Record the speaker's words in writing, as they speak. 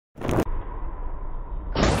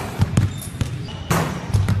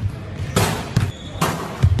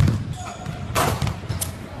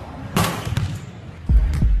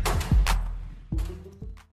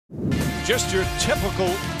Just your typical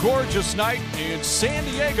gorgeous night in San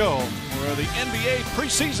Diego, where the NBA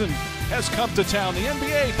preseason has come to town. The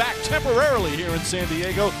NBA back temporarily here in San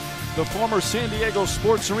Diego. The former San Diego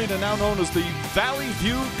Sports Arena, now known as the Valley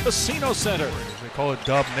View Casino Center. They call it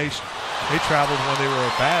Dub Nation. They traveled when they were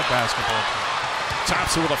a bad basketball team.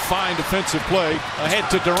 Thompson with a fine defensive play. Ahead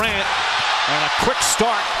to Durant. And a quick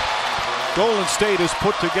start. Golden State has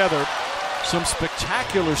put together some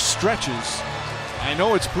spectacular stretches. I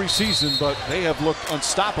know it's preseason, but they have looked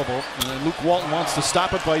unstoppable. And Luke Walton wants to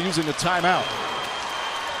stop it by using a timeout.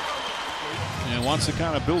 And wants to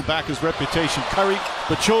kind of build back his reputation. Curry,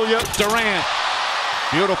 Pachulia, Durant.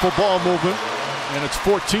 Beautiful ball movement. And it's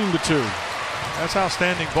 14-2. That's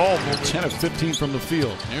outstanding ball movement. 10 of 15 from the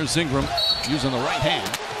field. There's Ingram using the right hand.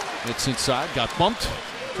 It's inside, got bumped.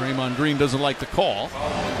 Draymond Green doesn't like the call.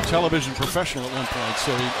 Television professional at one point,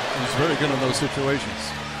 so he's very good in those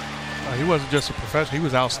situations. He wasn't just a professional, he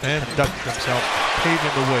was outstanding. Ducked himself,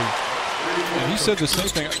 paving the way. And he said the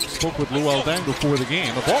same thing. I spoke with Luol Deng before the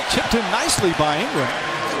game. The ball tipped in nicely by Ingram.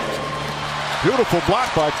 Beautiful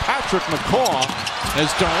block by Patrick McCaw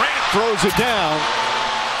as Durant throws it down.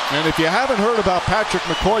 And if you haven't heard about Patrick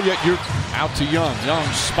McCaw yet, you're out to Young. Young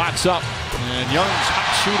spots up, and Young's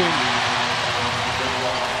hot shooting.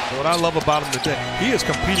 What I love about him today, he is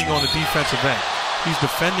competing on the defensive end. He's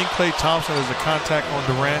defending Klay Thompson as a contact on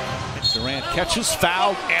Durant. Durant catches,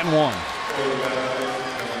 fouled, and one.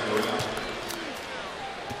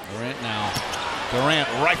 Durant now. Durant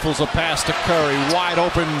rifles a pass to Curry, wide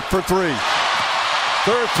open for three.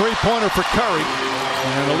 Third three-pointer for Curry,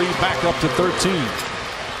 and the lead back up to 13.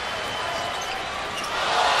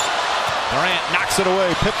 Durant knocks it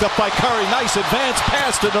away, picked up by Curry. Nice advance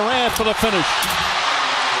pass to Durant for the finish.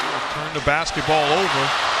 Turn the basketball over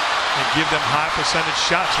and give them high percentage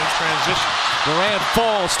shots in transition. Durant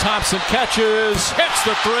falls, Thompson catches, hits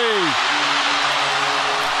the three.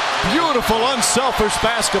 Beautiful, unselfish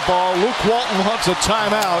basketball. Luke Walton wants a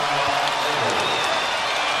timeout.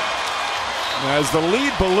 As the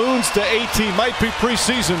lead balloons to 18, might be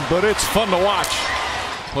preseason, but it's fun to watch.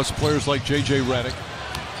 Plus players like J.J. Redick.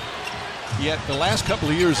 Yet the last couple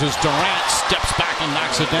of years, as Durant steps back and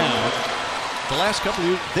knocks it down, the last couple of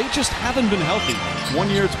years, they just haven't been healthy. One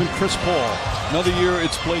year it's been Chris Paul. Another year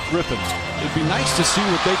it's Blake Griffin. It'd be nice to see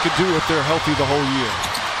what they could do if they're healthy the whole year.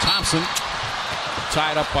 Thompson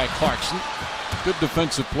tied up by Clarkson. Good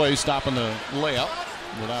defensive play, stopping the layup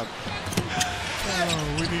without.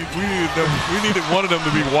 We needed one of them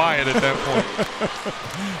to be Wyatt at that point.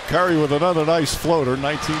 Curry with another nice floater.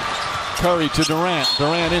 19. Curry to Durant.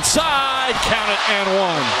 Durant inside. Count it and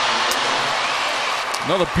one.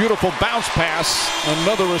 Another beautiful bounce pass.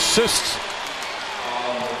 Another assist.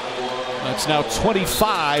 That's now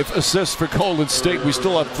 25 assists for Golden State. We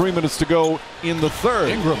still have 3 minutes to go in the third.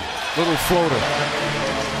 Ingram, little floater.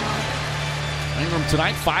 Ingram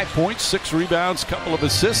tonight, 5 points, 6 rebounds, couple of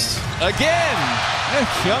assists. Again,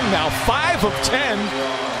 Young now 5 of 10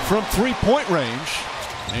 from three-point range.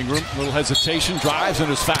 Ingram, little hesitation, drives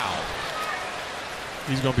and is fouled.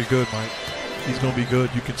 He's going to be good, Mike. He's going to be good.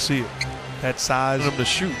 You can see it. That size of him to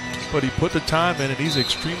shoot, but he put the time in, and he's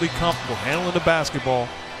extremely comfortable handling the basketball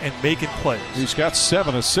and making plays. He's got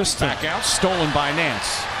 7 assists. Back out, stolen by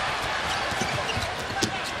Nance.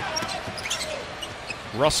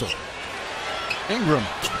 Russell. Ingram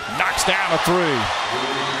knocks down a three.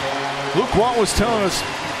 Luke Walton was telling us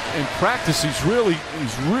in practice he's really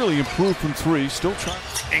improved from three. Still trying.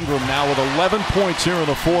 Ingram now with 11 points here in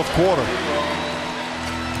the fourth quarter.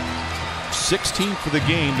 16 for the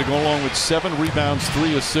game to go along with 7 rebounds,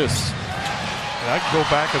 3 assists. That could go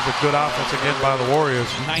back as a good offense again by the Warriors.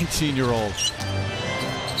 19-year-old.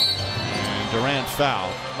 And Durant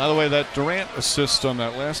foul. By the way, that Durant assist on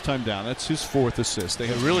that last time down, that's his 4th assist.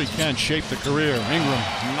 They really can shape the career. Ingram,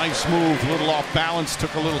 nice move, a little off balance,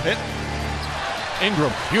 took a little hit.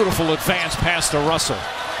 Ingram, beautiful advance pass to Russell.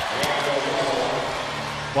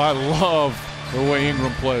 Well, I love the way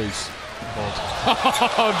Ingram plays.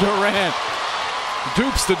 Durant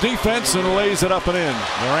dupes the defense and lays it up and in.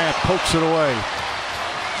 Durant pokes it away.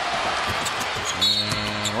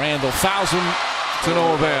 And Randall fouls him to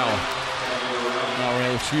no avail.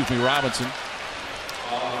 Robinson.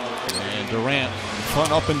 And Durant,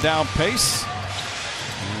 fun up and down pace.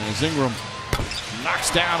 And as Ingram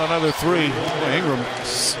knocks down another three. Boy, Ingram,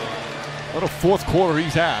 what a fourth quarter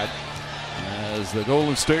he's had. As the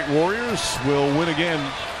Golden State Warriors will win again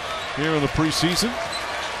here in the preseason.